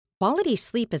Quality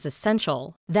sleep is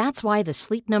essential. That's why the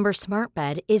Sleep Number Smart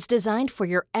Bed is designed for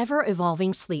your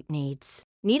ever-evolving sleep needs.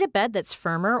 Need a bed that's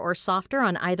firmer or softer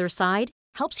on either side?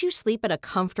 Helps you sleep at a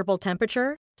comfortable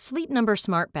temperature? Sleep Number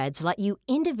Smart Beds let you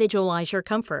individualize your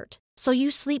comfort, so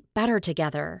you sleep better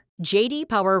together. J.D.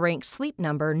 Power ranks Sleep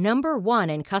Number number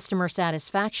one in customer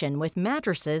satisfaction with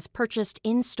mattresses purchased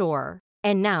in-store.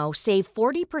 And now, save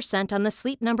 40% on the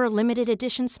Sleep Number Limited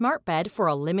Edition Smart Bed for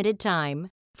a limited time.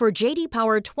 For J.D.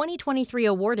 Power 2023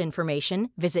 award information,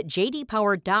 visit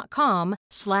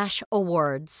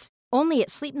jdpower.com/awards. Only at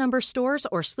Sleep Number stores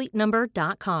or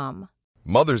sleepnumber.com.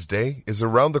 Mother's Day is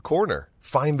around the corner.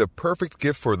 Find the perfect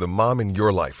gift for the mom in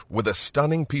your life with a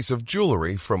stunning piece of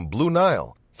jewelry from Blue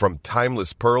Nile. From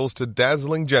timeless pearls to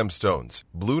dazzling gemstones,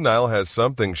 Blue Nile has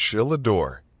something she'll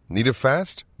adore. Need it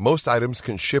fast? Most items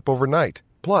can ship overnight.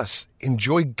 Plus,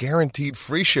 enjoy guaranteed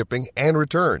free shipping and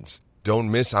returns.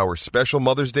 Don't miss our special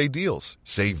Mother's Day deals.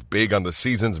 Save big on the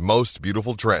season's most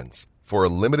beautiful trends. For a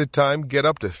limited time, get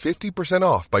up to 50%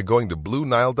 off by going to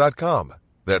BlueNile.com.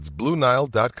 That's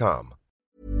BlueNile.com.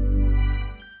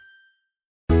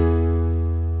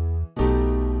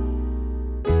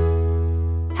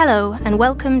 Hello, and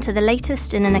welcome to the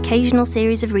latest in an occasional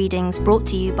series of readings brought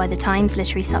to you by the Times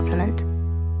Literary Supplement.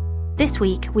 This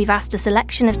week, we've asked a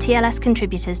selection of TLS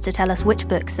contributors to tell us which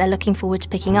books they're looking forward to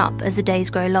picking up as the days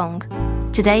grow long.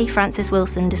 Today, Frances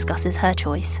Wilson discusses her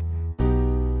choice.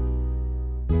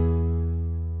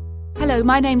 Hello,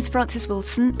 my name's Frances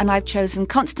Wilson, and I've chosen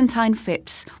Constantine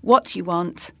Phipps' What You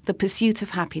Want, The Pursuit of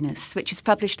Happiness, which is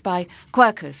published by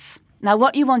Quercus. Now,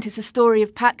 What You Want is a story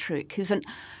of Patrick, who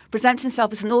presents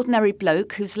himself as an ordinary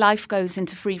bloke whose life goes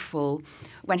into freefall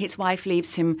when his wife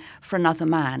leaves him for another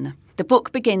man. The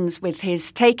book begins with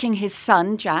his taking his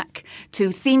son, Jack,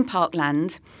 to theme park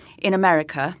land in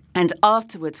America, and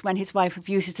afterwards, when his wife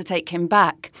refuses to take him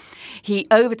back, he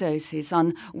overdoses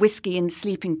on whiskey and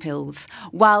sleeping pills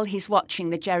while he's watching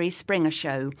the Jerry Springer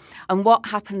show. And what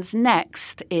happens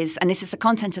next is, and this is the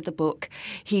content of the book,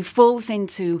 he falls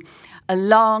into a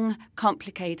long,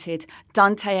 complicated,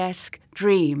 Dante-esque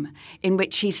dream in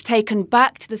which he's taken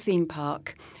back to the theme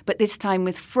park, but this time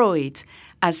with Freud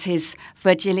as his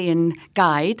Virgilian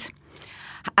guide.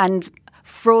 And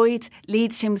Freud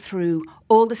leads him through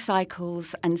all the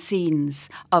cycles and scenes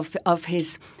of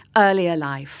his earlier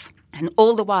life. And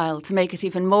all the while, to make it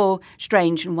even more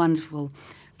strange and wonderful,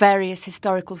 various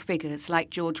historical figures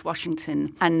like George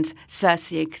Washington and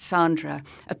Circe and Cassandra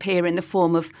appear in the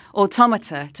form of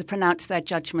automata to pronounce their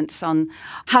judgments on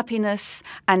happiness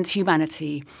and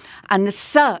humanity. And the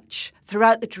search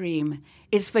throughout the dream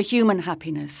is for human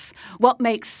happiness, what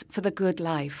makes for the good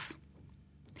life.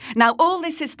 Now, all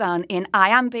this is done in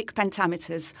iambic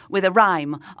pentameters with a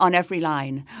rhyme on every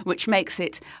line, which makes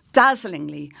it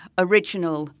dazzlingly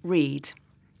original read.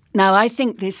 Now, I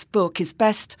think this book is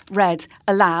best read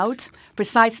aloud,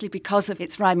 precisely because of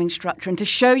its rhyming structure, and to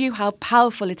show you how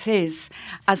powerful it is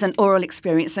as an oral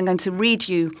experience, I'm going to read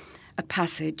you a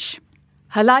passage.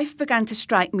 Her life began to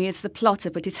strike me as the plot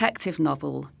of a detective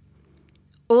novel.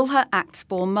 All her acts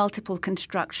bore multiple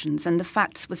constructions, and the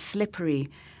facts were slippery,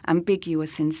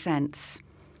 ambiguous in sense.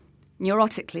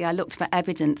 Neurotically, I looked for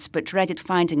evidence, but dreaded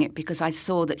finding it because I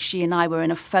saw that she and I were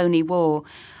in a phony war,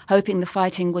 hoping the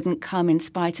fighting wouldn't come in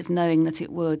spite of knowing that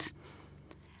it would.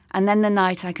 And then the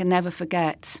night I can never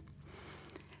forget.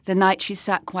 The night she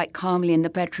sat quite calmly in the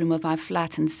bedroom of our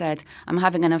flat and said, "I'm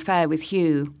having an affair with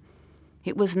Hugh."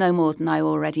 It was no more than I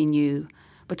already knew,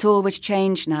 but all was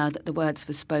changed now that the words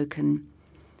were spoken.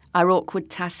 Our awkward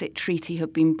tacit treaty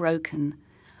had been broken.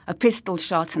 A pistol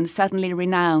shot and suddenly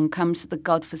renown comes to the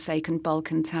God-forsaken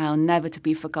Balkan town, never to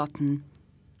be forgotten.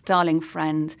 Darling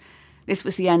friend, this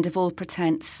was the end of all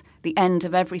pretense, the end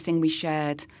of everything we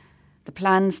shared. The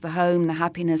plans, the home, the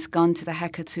happiness gone to the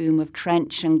hecatomb of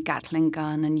trench and Gatling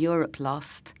gun, and Europe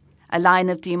lost. A line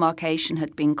of demarcation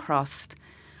had been crossed.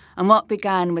 And what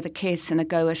began with a kiss in a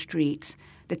Goa street,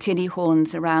 the tinny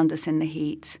horns around us in the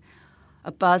heat,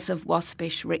 a buzz of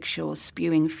waspish rickshaws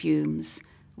spewing fumes,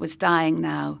 was dying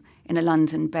now in a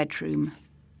London bedroom.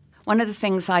 One of the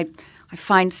things I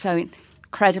find so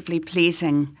incredibly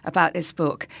pleasing about this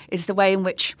book is the way in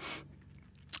which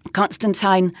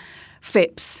Constantine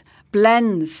Phipps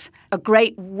blends a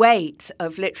great weight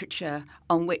of literature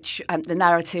on which the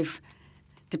narrative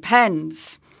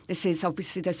depends. This is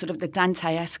obviously the sort of the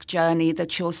Dante-esque journey, the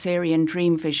Chaucerian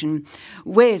dream vision,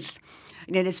 with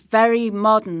this very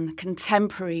modern,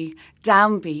 contemporary,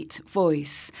 downbeat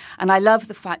voice. And I love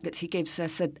the fact that he gives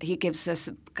us a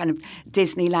kind of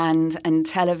Disneyland and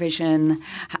television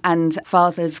and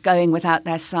fathers going without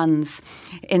their sons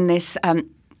in this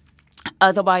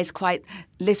otherwise quite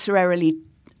literarily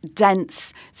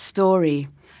dense story.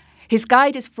 His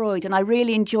guide is Freud, and I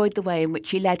really enjoyed the way in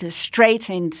which he led us straight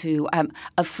into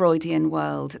a Freudian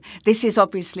world. This is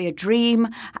obviously a dream,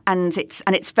 and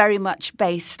it's very much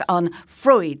based on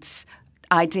Freud's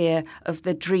idea of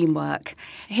the dream work.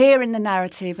 Here in the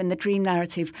narrative, in the dream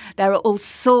narrative, there are all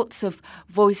sorts of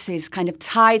voices kind of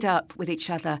tied up with each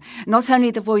other. Not only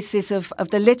the voices of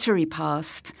the literary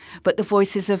past, but the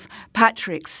voices of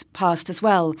Patrick's past as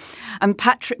well. And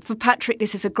for Patrick,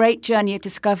 this is a great journey of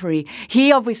discovery.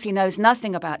 He obviously knows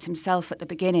nothing about himself at the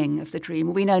beginning of the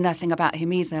dream. We know nothing about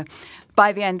him either.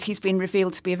 By the end, he's been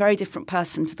revealed to be a very different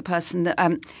person to the person that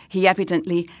he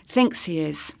evidently thinks he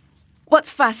is. What's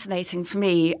fascinating for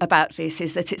me about this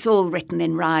is that it's all written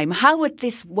in rhyme. How would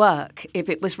this work if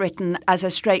it was written as a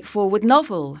straightforward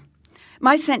novel?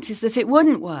 My sense is that it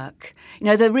wouldn't work.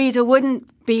 The reader wouldn't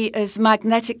be as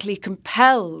magnetically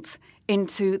compelled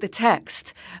into the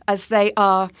text as they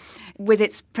are with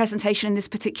its presentation in this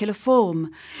particular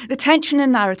form. The tension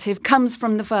in narrative comes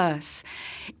from the verse.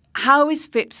 How is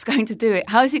Phipps going to do it?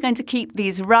 How is he going to keep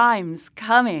these rhymes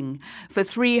coming for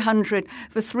 300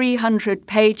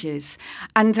 pages?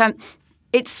 And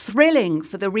it's thrilling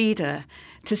for the reader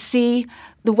to see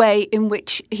the way in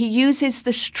which he uses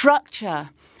the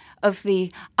structure of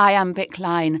the iambic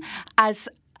line as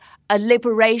a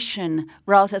liberation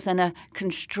rather than a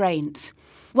constraint.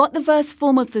 What the verse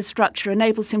form of the structure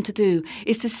enables him to do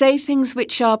is to say things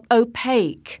which are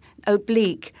opaque,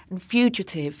 oblique and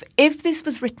fugitive. If this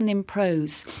was written in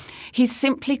prose, he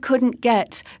simply couldn't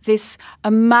get this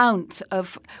amount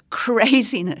of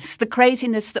craziness, the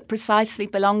craziness that precisely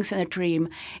belongs in a dream,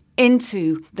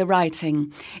 into the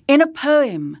writing. In a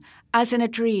poem, as in a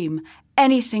dream,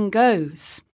 anything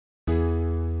goes.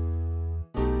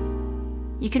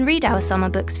 You can read our Summer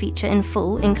Books feature in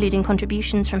full, including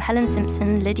contributions from Helen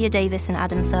Simpson, Lydia Davis and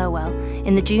Adam Thirlwell,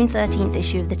 in the June 13th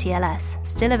issue of the TLS,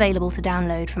 still available to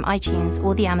download from iTunes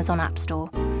or the Amazon App Store.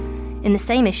 In the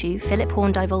same issue, Philip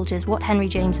Horn divulges what Henry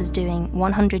James was doing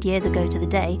 100 years ago to the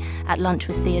day at lunch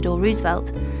with Theodore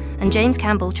Roosevelt, and James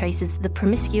Campbell traces the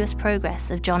promiscuous progress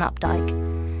of John Updike.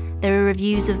 There are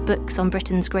reviews of books on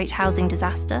Britain's great housing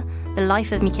disaster, the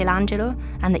life of Michelangelo,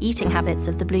 and the eating habits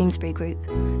of the Bloomsbury Group,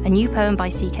 a new poem by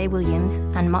C.K. Williams,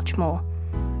 and much more.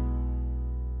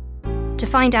 To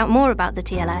find out more about the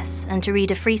TLS and to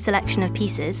read a free selection of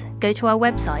pieces, go to our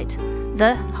website,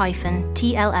 the-tls.co.uk.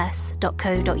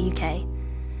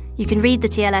 You can read the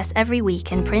TLS every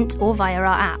week in print or via our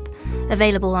app,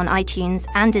 available on iTunes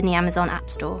and in the Amazon App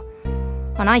Store.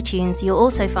 On iTunes, you'll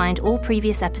also find all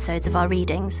previous episodes of our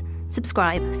readings.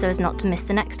 Subscribe so as not to miss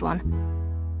the next one.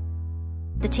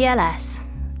 The TLS,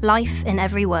 Life in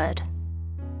Every Word.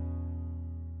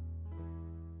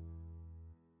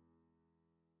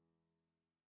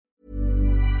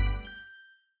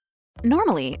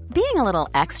 Normally, being a little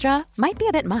extra might be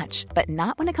a bit much, but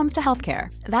not when it comes to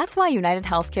healthcare. That's why United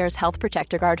Healthcare's Health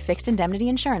Protector Guard fixed indemnity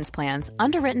insurance plans,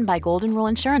 underwritten by Golden Rule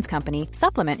Insurance Company,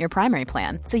 supplement your primary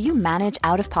plan so you manage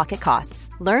out-of-pocket costs.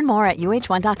 Learn more at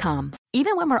UH1.com.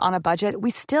 Even when we're on a budget,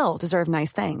 we still deserve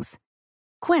nice things.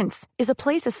 Quince is a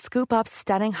place to scoop up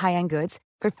stunning high-end goods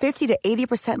for 50 to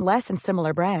 80% less than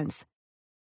similar brands.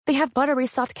 They have buttery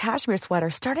soft cashmere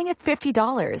sweaters starting at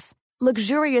 $50,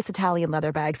 luxurious Italian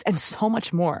leather bags, and so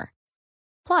much more.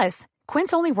 Plus,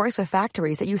 Quince only works with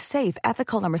factories that use safe,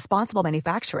 ethical, and responsible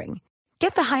manufacturing.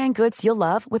 Get the high-end goods you'll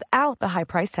love without the high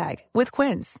price tag with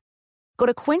Quince. Go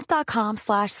to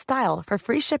quince.com/style for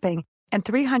free shipping and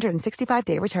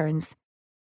 365-day returns.